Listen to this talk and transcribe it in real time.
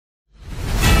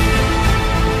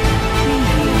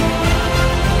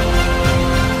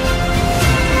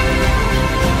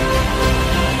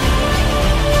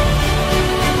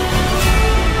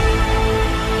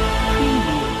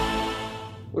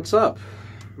What's up,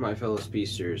 my fellow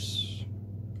speedsters?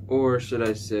 Or should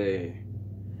I say,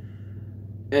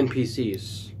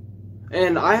 NPCs?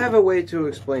 And I have a way to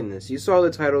explain this. You saw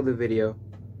the title of the video.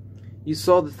 You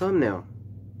saw the thumbnail.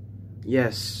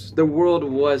 Yes, the world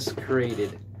was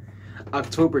created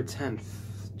October 10th,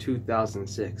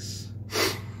 2006.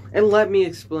 And let me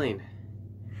explain.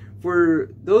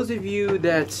 For those of you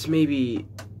that maybe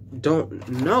don't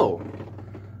know,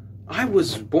 I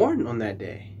was born on that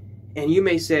day. And you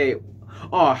may say,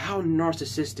 oh, how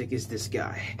narcissistic is this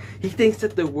guy? He thinks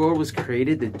that the world was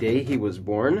created the day he was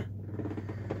born?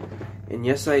 And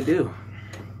yes, I do.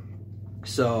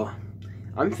 So,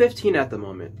 I'm 15 at the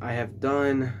moment. I'm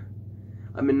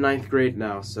in 9th grade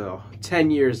now, so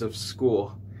 10 years of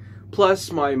school.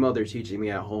 Plus my mother teaching me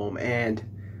at home and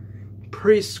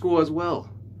preschool as well.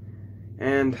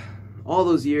 And all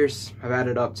those years have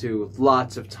added up to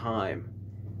lots of time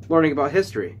learning about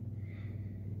history.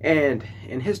 And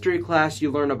in history class, you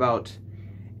learn about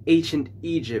ancient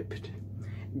Egypt,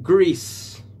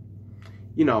 Greece,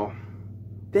 you know.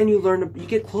 Then you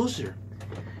get closer.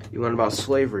 You learn about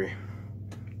slavery,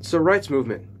 civil rights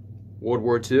movement, World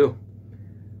War II,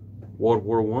 World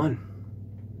War I,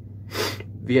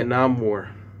 Vietnam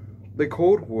War, the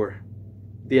Cold War,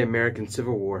 the American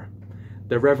Civil War,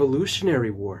 the Revolutionary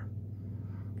War,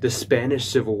 the Spanish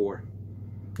Civil War,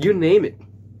 you name it.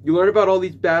 You learn about all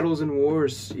these battles and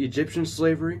wars, Egyptian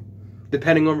slavery,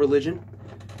 depending on religion.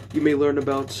 You may learn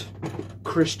about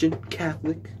Christian,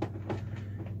 Catholic,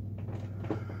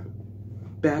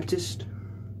 Baptist,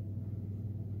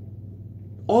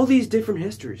 all these different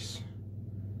histories.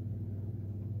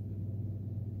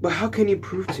 But how can you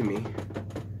prove to me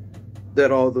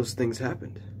that all those things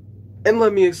happened? And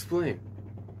let me explain.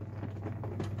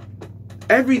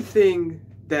 Everything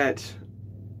that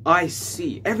I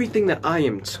see, everything that I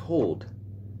am told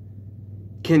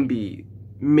can be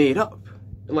made up.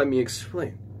 Let me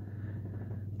explain.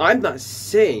 I'm not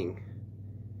saying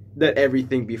that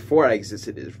everything before I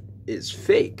existed is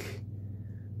fake.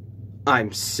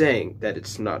 I'm saying that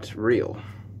it's not real.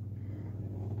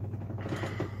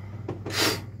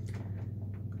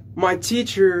 My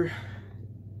teacher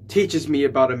teaches me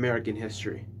about American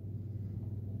history.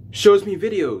 Shows me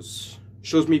videos,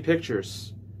 shows me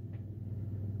pictures.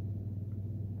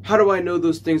 How do I know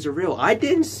those things are real? I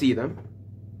didn't see them.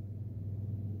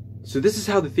 So this is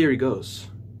how the theory goes.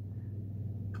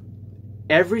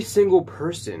 Every single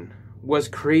person was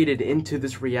created into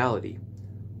this reality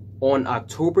on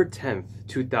October 10th,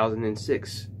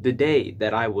 2006, the day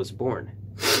that I was born.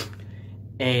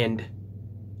 And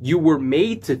you were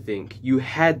made to think, you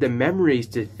had the memories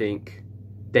to think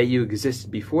that you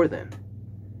existed before then.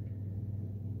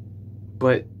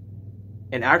 But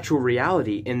in actual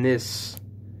reality, in this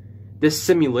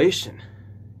simulation,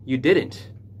 you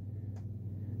didn't.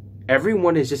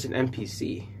 Everyone is just an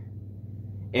NPC.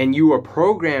 And you are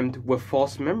programmed with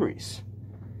false memories.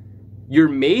 You're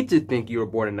made to think you were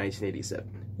born in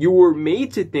 1987. You were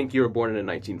made to think you were born in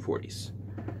the 1940s.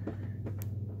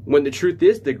 When the truth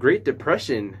is, the Great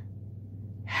Depression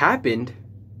happened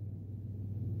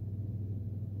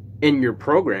in your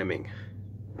programming.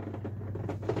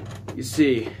 You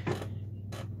see,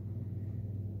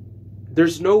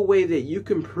 there's no way that you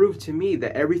can prove to me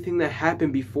that everything that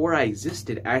happened before I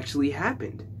existed actually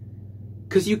happened.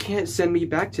 Because you can't send me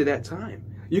back to that time.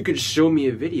 You could show me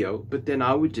a video, but then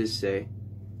I would just say,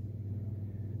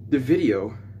 the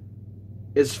video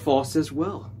is false as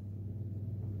well.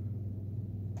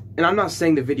 And I'm not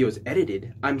saying the video is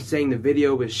edited. I'm saying the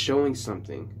video is showing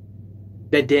something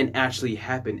that didn't actually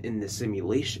happen in the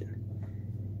simulation.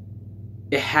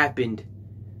 It happened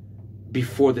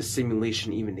before the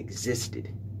simulation even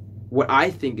existed. What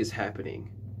I think is happening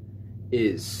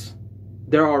is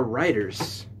there are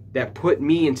writers that put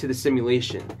me into the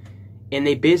simulation and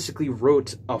they basically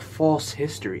wrote a false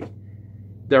history.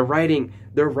 They're writing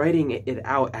it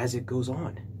out as it goes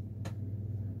on.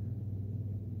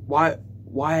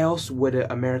 Why else would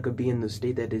America be in the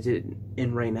state that it's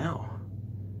in right now?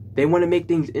 They want to make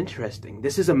things interesting.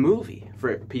 This is a movie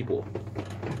for people.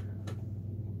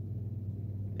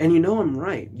 And you know I'm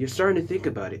right. You're starting to think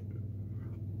about it.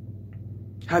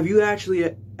 Have you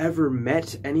actually ever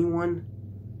met anyone,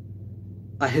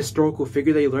 a historical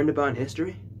figure that you learned about in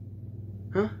history?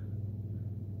 Huh?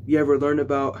 You ever learned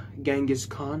about Genghis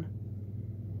Khan?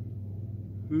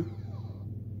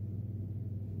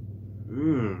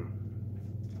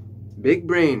 Big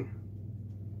brain.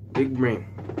 Big brain.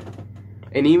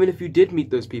 And even if you did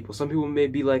meet those people, some people may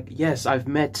be like, yes, I've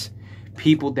met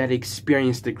people that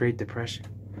experienced the Great Depression.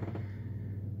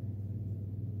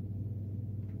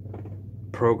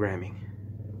 Programming.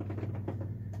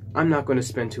 I'm not going to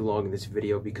spend too long in this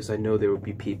video because I know there will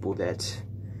be people that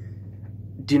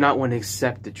do not want to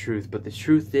accept the truth. But the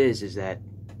truth is that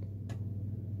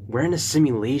we're in a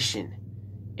simulation,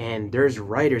 and there's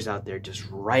writers out there just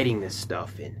writing this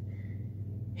stuff, and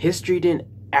history didn't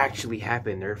actually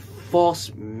happen. They're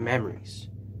false memories.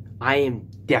 I am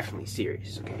definitely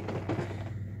serious, okay?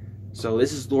 So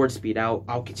this is Lord Speed out.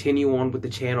 I'll continue on with the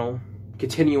channel.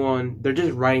 Continue on. They're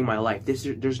just writing my life.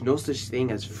 There's no such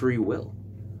thing as free will.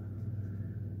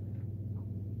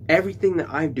 Everything that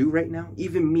I do right now,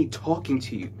 even me talking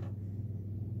to you,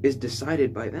 is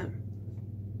decided by them.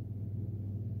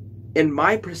 In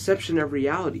my perception of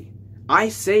reality, I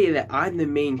say that I'm the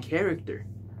main character,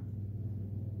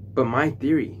 but my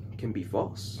theory can be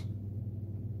false.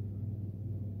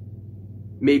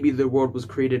 Maybe the world was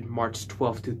created March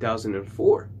 12,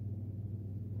 2004.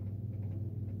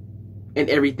 And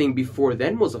everything before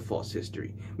then was a false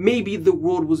history. Maybe the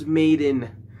world was made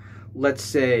in, let's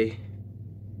say,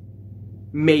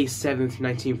 May 7th,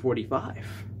 1945.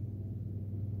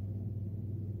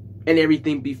 And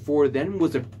everything before then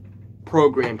was a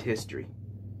programmed history.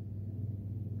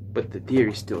 But the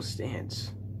theory still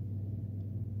stands.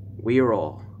 We are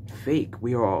all fake.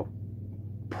 We are all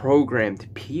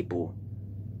programmed people.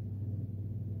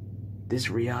 This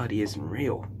reality isn't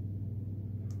real.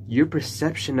 Your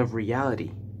perception of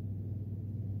reality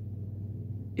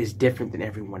is different than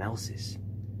everyone else's.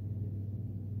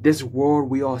 This world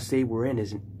we all say we're in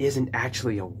isn't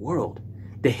actually a world.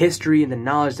 The history and the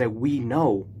knowledge that we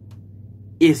know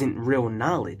isn't real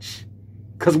knowledge.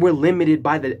 Because we're limited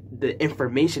by the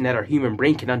information that our human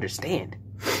brain can understand.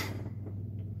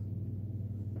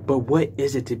 But what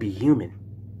is it to be human?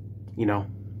 You know?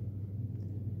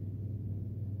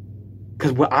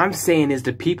 Because what I'm saying is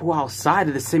the people outside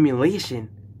of the simulation,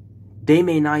 they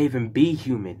may not even be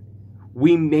human.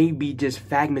 We may be just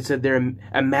fragments of their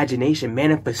imagination,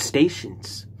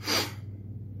 manifestations.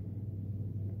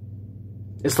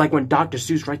 It's like when Dr.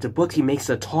 Seuss writes a book, he makes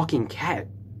a talking cat.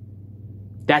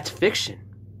 That's fiction.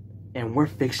 And we're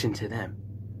fiction to them.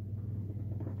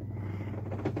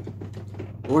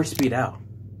 Lord Speed out.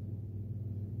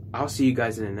 I'll see you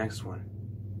guys in the next one.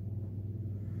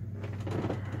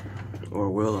 Or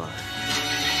will I?